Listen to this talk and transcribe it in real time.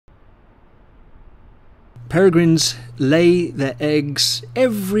Peregrines lay their eggs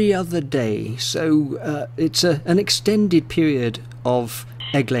every other day, so it's an extended period of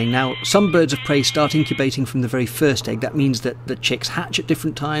egg laying. Now, some birds of prey start incubating from the very first egg. That means that the chicks hatch at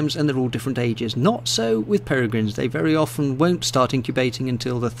different times and they're all different ages. Not so with peregrines. They very often won't start incubating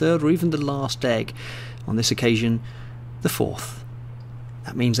until the third or even the last egg. On this occasion, the fourth.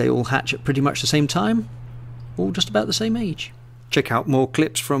 That means they all hatch at pretty much the same time, all just about the same age. Check out more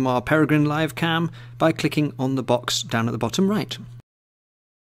clips from our Peregrine live cam by clicking on the box down at the bottom right.